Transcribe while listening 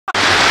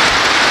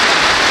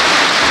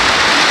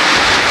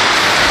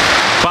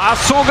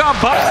sogar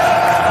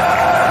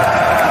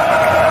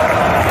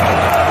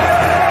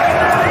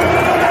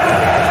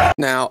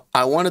Now,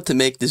 I wanted to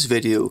make this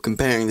video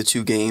comparing the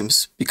two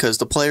games because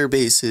the player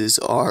bases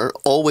are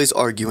always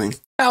arguing.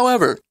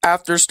 However,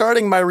 after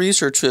starting my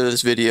research for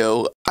this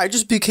video, I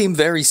just became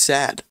very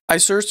sad. I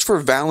searched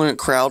for Valorant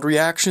crowd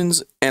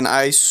reactions, and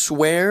I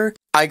swear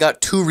I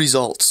got 2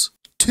 results.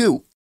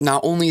 2.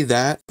 Not only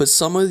that, but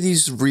some of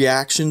these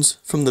reactions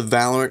from the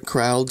Valorant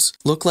crowds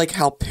look like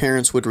how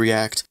parents would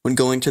react when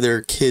going to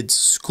their kids'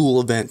 school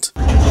event.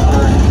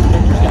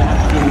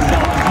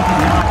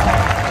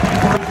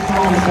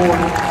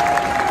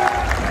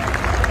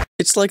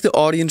 It's like the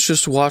audience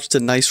just watched a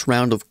nice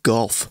round of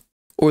golf.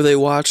 Or they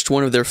watched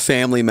one of their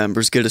family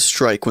members get a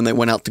strike when they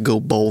went out to go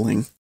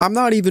bowling. I'm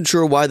not even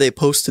sure why they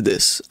posted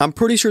this. I'm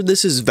pretty sure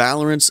this is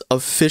Valorant's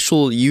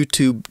official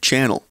YouTube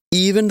channel.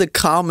 Even the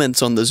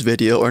comments on this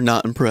video are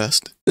not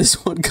impressed.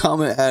 This one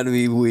comment had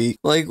me weak.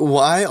 Like,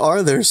 why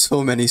are there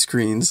so many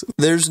screens?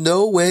 There's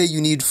no way you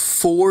need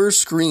 4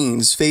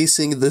 screens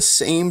facing the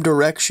same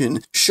direction,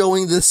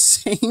 showing the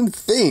same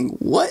thing.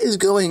 What is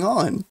going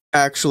on?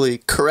 Actually,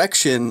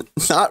 correction,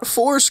 not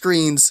 4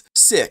 screens,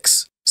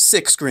 6.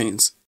 6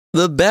 screens.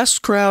 The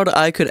best crowd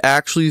I could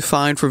actually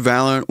find for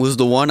Valorant was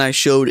the one I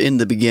showed in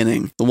the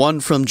beginning, the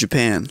one from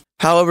Japan.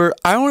 However,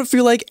 I don't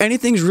feel like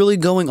anything's really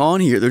going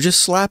on here. They're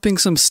just slapping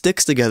some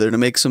sticks together to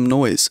make some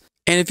noise.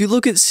 And if you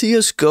look at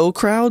CSGO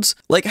crowds,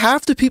 like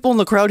half the people in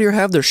the crowd here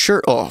have their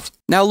shirt off.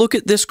 Now look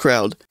at this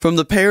crowd from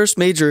the Paris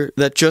Major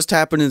that just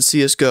happened in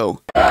CSGO.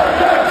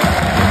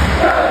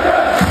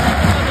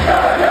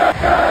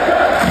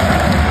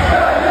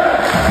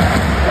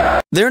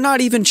 They're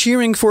not even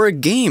cheering for a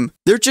game.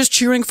 They're just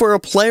cheering for a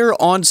player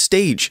on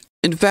stage.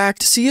 In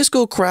fact,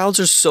 CSGO crowds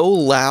are so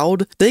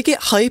loud, they get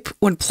hype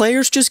when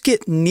players just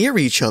get near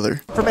each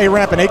other. From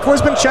A-Ramp, and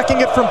Acor's been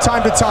checking it from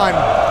time to time.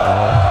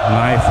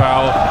 Knife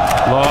out.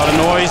 A lot of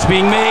noise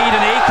being made,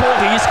 and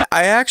Acor, he's...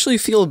 I actually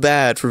feel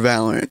bad for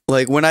Valorant.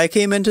 Like, when I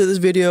came into this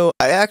video,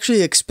 I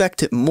actually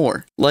expected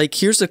more. Like,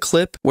 here's a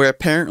clip where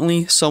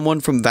apparently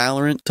someone from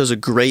Valorant does a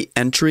great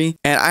entry,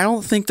 and I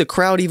don't think the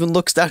crowd even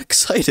looks that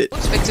excited.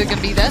 Victor can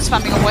be there,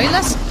 spamming away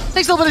less.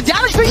 Takes a little bit of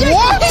damage, but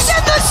What? he's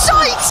in the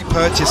sight!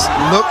 Purchase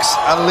looks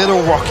a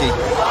little rocky.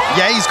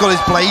 Yeah, he's got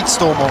his Blade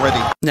Storm already.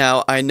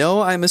 Now, I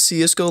know I'm a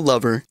CSGO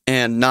lover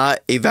and not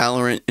a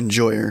Valorant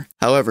enjoyer.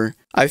 However,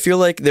 I feel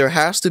like there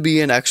has to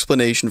be an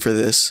explanation for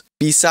this,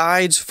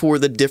 besides for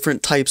the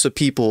different types of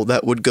people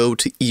that would go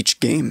to each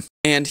game.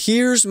 And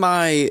here's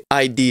my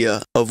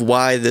idea of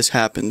why this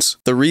happens.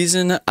 The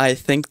reason I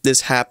think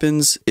this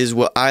happens is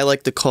what I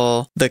like to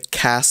call the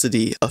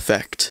Cassidy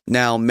effect.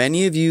 Now,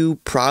 many of you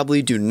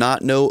probably do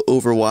not know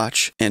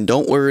Overwatch, and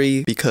don't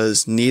worry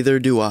because neither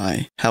do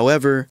I.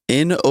 However,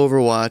 in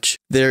Overwatch,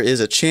 there is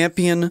a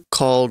champion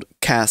called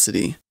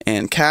Cassidy.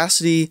 And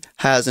Cassidy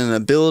has an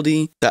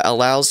ability that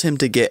allows him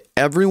to get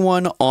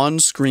everyone on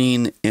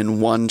screen in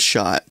one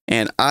shot.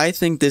 And I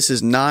think this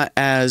is not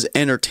as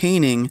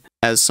entertaining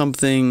as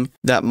something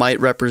that might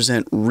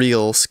represent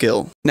real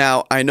skill.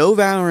 Now, I know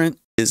Valorant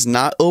is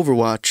not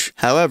Overwatch.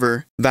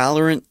 However,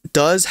 Valorant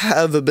does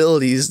have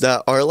abilities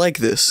that are like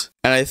this.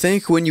 And I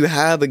think when you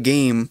have a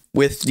game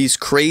with these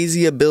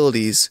crazy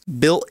abilities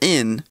built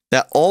in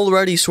that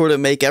already sort of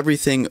make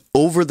everything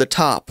over the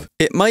top,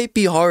 it might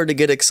be hard to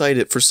get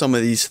excited for some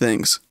of these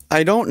things.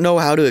 I don't know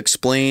how to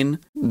explain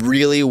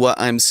really what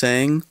I'm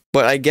saying,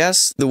 but I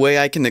guess the way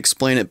I can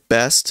explain it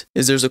best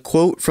is there's a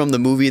quote from the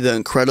movie The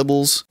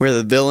Incredibles where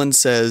the villain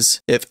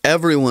says, "If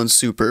everyone's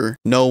super,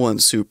 no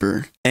one's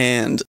super."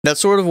 And that's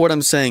sort of what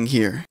I'm saying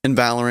here. In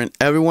Valorant,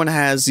 everyone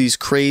has these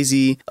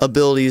crazy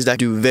abilities that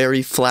do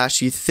very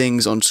flashy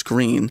things on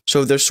screen.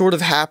 So they're sort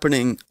of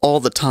happening all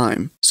the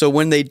time. So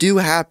when they do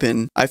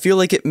happen, I feel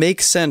like it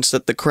makes sense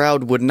that the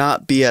crowd would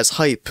not be as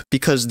hype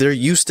because they're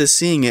used to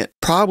seeing it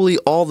probably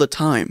all the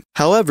time.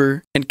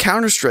 However, in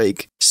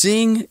Counter-Strike,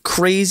 seeing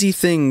crazy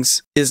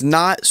things is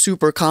not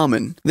super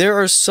common. There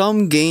are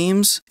some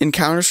games in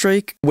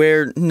Counter-Strike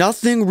where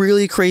nothing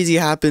really crazy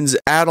happens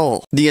at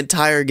all the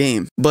entire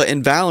game. But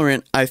in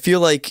Valorant, I feel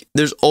like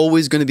there's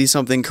always going to be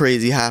something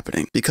crazy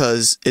happening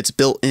because it's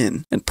built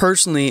in. And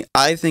personally,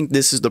 I think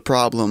this is the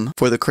problem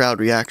for the crowd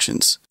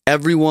reactions.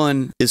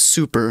 Everyone is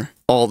super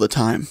all the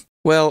time.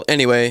 Well,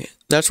 anyway,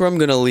 that's where I'm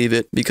going to leave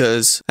it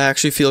because I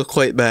actually feel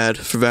quite bad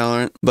for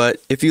Valorant.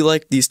 But if you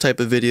like these type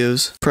of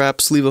videos,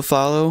 perhaps leave a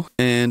follow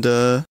and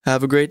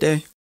have a great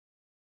day.